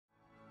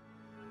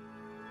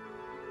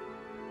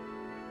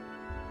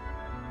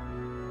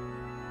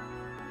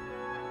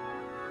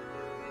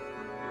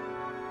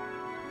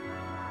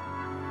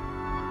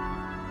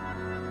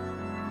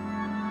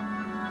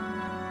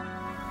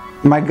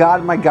my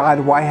God,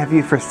 why have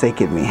you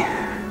forsaken me?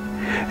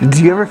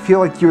 Do you ever feel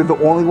like you're the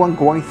only one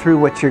going through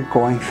what you're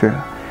going through?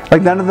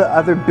 Like none of the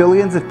other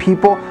billions of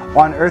people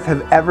on earth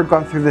have ever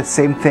gone through the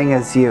same thing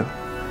as you?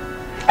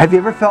 Have you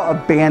ever felt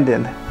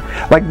abandoned?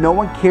 Like no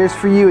one cares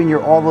for you and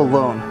you're all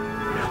alone?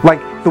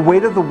 Like the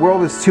weight of the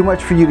world is too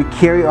much for you to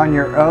carry on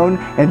your own,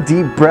 and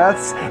deep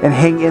breaths and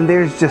hang in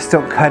there just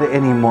don't cut it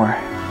anymore?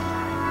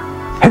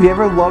 Have you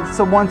ever loved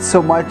someone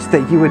so much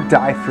that you would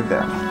die for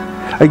them?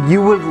 Like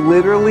you would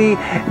literally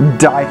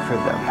die for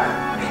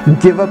them.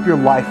 Give up your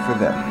life for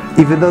them,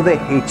 even though they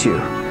hate you.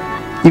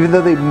 Even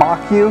though they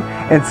mock you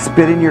and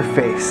spit in your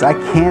face. I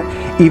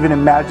can't even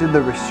imagine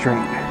the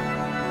restraint.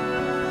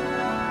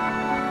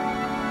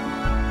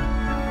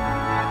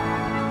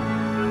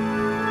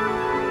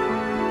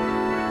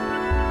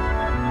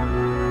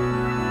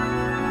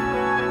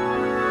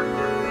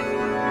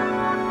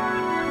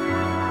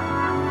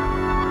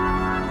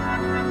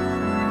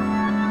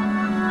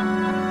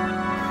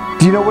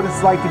 Do you know what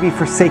it's like to be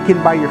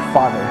forsaken by your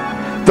Father,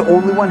 the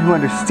only one who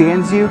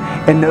understands you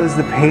and knows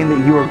the pain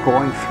that you are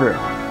going through?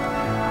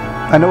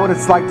 I know what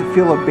it's like to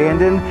feel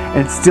abandoned,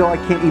 and still I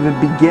can't even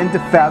begin to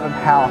fathom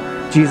how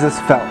Jesus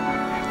felt,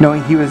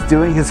 knowing he was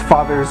doing his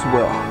Father's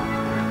will,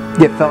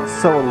 yet felt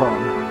so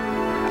alone.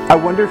 I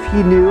wonder if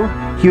he knew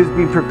he was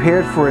being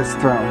prepared for his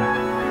throne.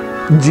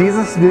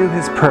 Jesus knew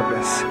his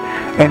purpose,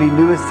 and he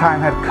knew his time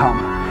had come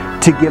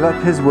to give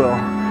up his will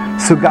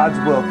so God's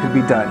will could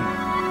be done.